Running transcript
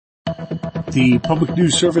The Public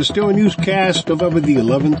News Service Daily Newscast, November the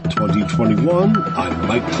 11th, 2021. I'm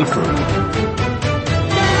Mike Clifford.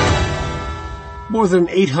 More than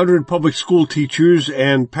 800 public school teachers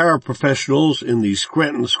and paraprofessionals in the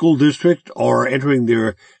Scranton School District are entering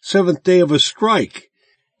their 7th day of a strike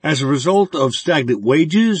as a result of stagnant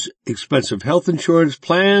wages, expensive health insurance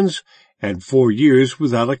plans, and 4 years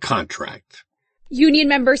without a contract. Union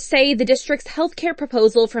members say the district's healthcare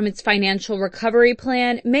proposal from its financial recovery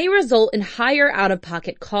plan may result in higher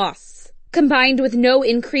out-of-pocket costs. Combined with no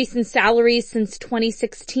increase in salaries since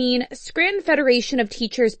 2016, Scranton Federation of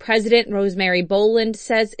Teachers President Rosemary Boland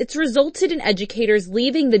says it's resulted in educators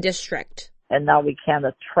leaving the district. And now we can't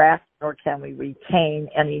attract nor can we retain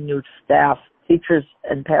any new staff. Teachers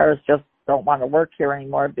and paras just don't want to work here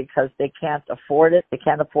anymore because they can't afford it. They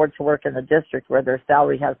can't afford to work in the district where their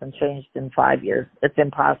salary hasn't changed in 5 years. It's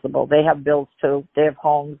impossible. They have bills too. They have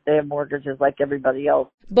homes. They have mortgages like everybody else.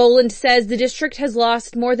 Boland says the district has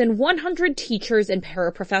lost more than 100 teachers and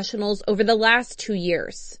paraprofessionals over the last 2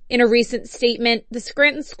 years. In a recent statement, the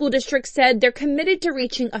Scranton School District said they're committed to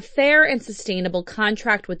reaching a fair and sustainable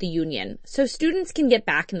contract with the union so students can get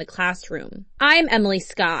back in the classroom. I'm Emily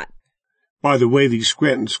Scott. By the way, the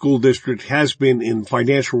Scranton School District has been in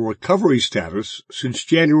financial recovery status since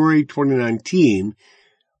January 2019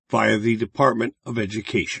 via the Department of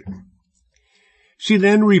Education.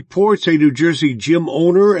 CNN reports a New Jersey gym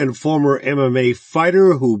owner and former MMA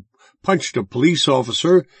fighter who punched a police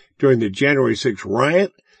officer during the January 6th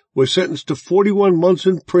riot was sentenced to 41 months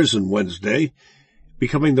in prison Wednesday,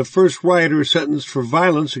 becoming the first rioter sentenced for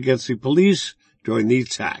violence against the police during the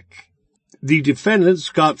attack. The defendant,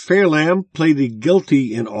 Scott Fairlamb, pleaded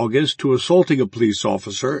guilty in August to assaulting a police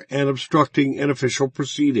officer and obstructing an official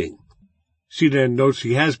proceeding. CNN notes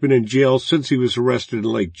he has been in jail since he was arrested in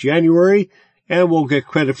late January and will get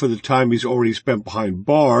credit for the time he's already spent behind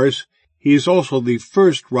bars. He is also the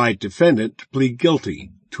first riot defendant to plead guilty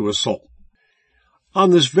to assault. On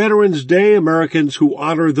this Veterans Day, Americans who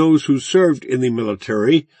honor those who served in the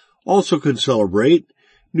military also can celebrate.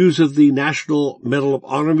 News of the National Medal of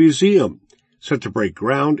Honor Museum, set to break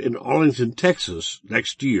ground in Arlington, Texas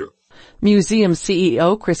next year. Museum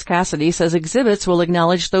CEO Chris Cassidy says exhibits will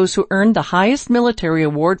acknowledge those who earned the highest military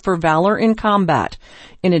award for valor in combat.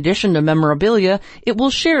 In addition to memorabilia, it will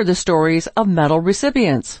share the stories of medal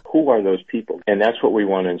recipients. Who are those people? And that's what we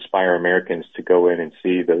want to inspire Americans to go in and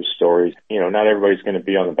see those stories. You know, not everybody's going to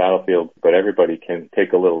be on the battlefield, but everybody can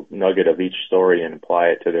take a little nugget of each story and apply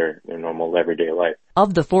it to their normal everyday life.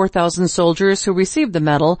 Of the 4,000 soldiers who received the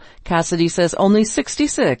medal, Cassidy says only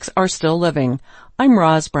 66 are still living. I'm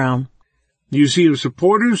Roz Brown. Museum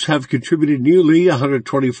supporters have contributed nearly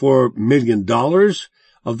 $124 million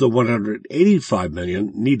of the $185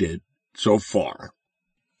 million needed so far.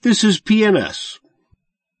 This is PNS.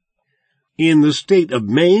 In the state of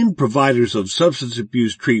Maine, providers of substance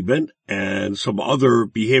abuse treatment and some other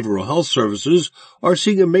behavioral health services are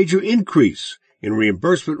seeing a major increase in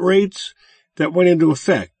reimbursement rates that went into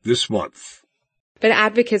effect this month. But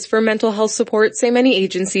advocates for mental health support say many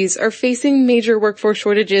agencies are facing major workforce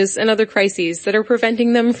shortages and other crises that are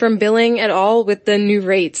preventing them from billing at all with the new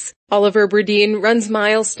rates. Oliver Burdine runs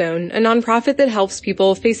Milestone, a nonprofit that helps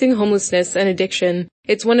people facing homelessness and addiction.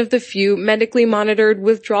 It's one of the few medically monitored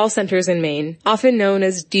withdrawal centers in Maine, often known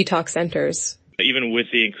as detox centers. Even with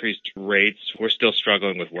the increased rates, we're still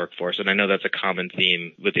struggling with workforce, and I know that's a common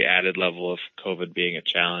theme with the added level of COVID being a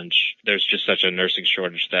challenge. There's just such a nursing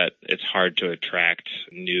shortage that it's hard to attract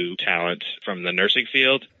new talent from the nursing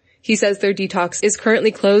field. He says their detox is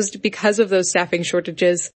currently closed because of those staffing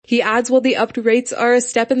shortages. He adds while the upped rates are a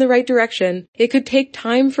step in the right direction, it could take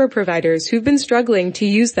time for providers who've been struggling to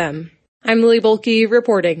use them. I'm Lily Bolke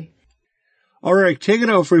reporting. Eric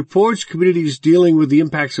Tegenoff reports communities dealing with the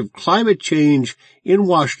impacts of climate change in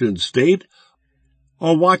Washington state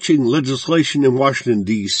are watching legislation in Washington,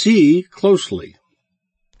 D.C. closely.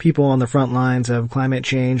 People on the front lines of climate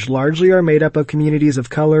change largely are made up of communities of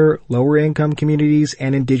color, lower-income communities,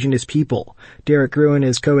 and indigenous people. Derek Gruen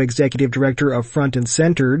is co-executive director of Front and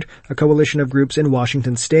Centered, a coalition of groups in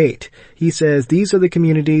Washington state. He says these are the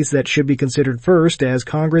communities that should be considered first as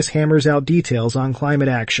Congress hammers out details on climate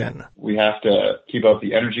action. We have to keep up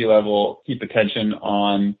the energy level, keep attention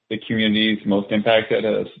on the communities most impacted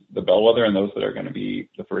as the bellwether and those that are going to be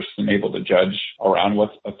the first and able to judge around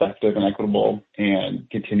what's effective and equitable, and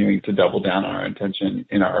continuing to double down on our attention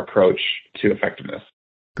in our approach to effectiveness.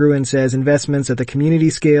 Gruen says investments at the community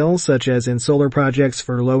scale, such as in solar projects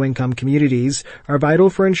for low-income communities, are vital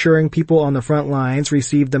for ensuring people on the front lines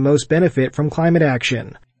receive the most benefit from climate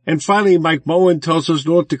action. And finally, Mike Moen tells us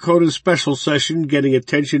North Dakota's special session getting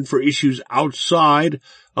attention for issues outside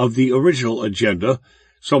of the original agenda.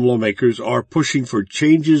 Some lawmakers are pushing for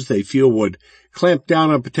changes they feel would clamp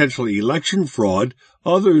down on potential election fraud.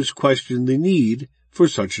 Others question the need for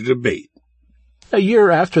such a debate. A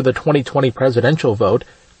year after the 2020 presidential vote,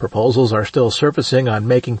 proposals are still surfacing on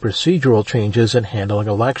making procedural changes in handling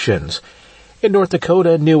elections. In North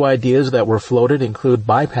Dakota, new ideas that were floated include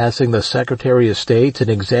bypassing the Secretary of State and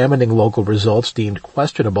examining local results deemed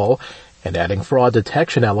questionable and adding fraud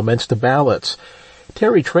detection elements to ballots.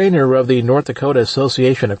 Terry Traynor of the North Dakota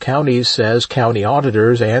Association of Counties says county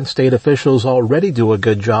auditors and state officials already do a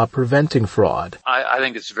good job preventing fraud. I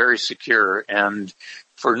think it's very secure, and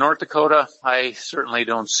for North Dakota, I certainly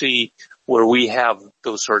don't see where we have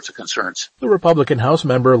those sorts of concerns. The Republican House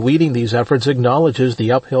member leading these efforts acknowledges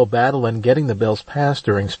the uphill battle in getting the bills passed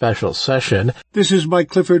during special session. This is Mike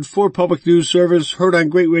Clifford for Public News Service, heard on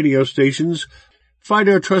great radio stations. Find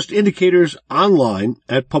our trust indicators online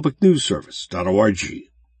at publicnewsservice.org.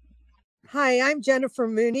 Hi, I'm Jennifer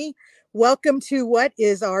Mooney. Welcome to what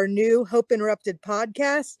is our new Hope Interrupted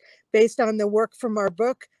podcast based on the work from our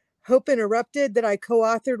book, Hope Interrupted, that I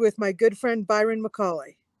co-authored with my good friend Byron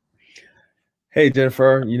McCauley. Hey,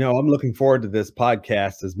 Jennifer, I'm looking forward to this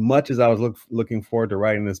podcast as much as I was looking forward to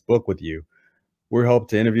writing this book with you. We hope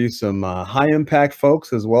to interview some high-impact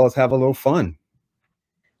folks as well as have a little fun.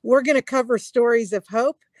 We're going to cover stories of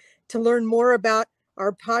hope. To learn more about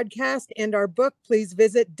our podcast and our book, please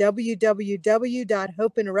visit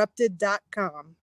www.hopeinterrupted.com.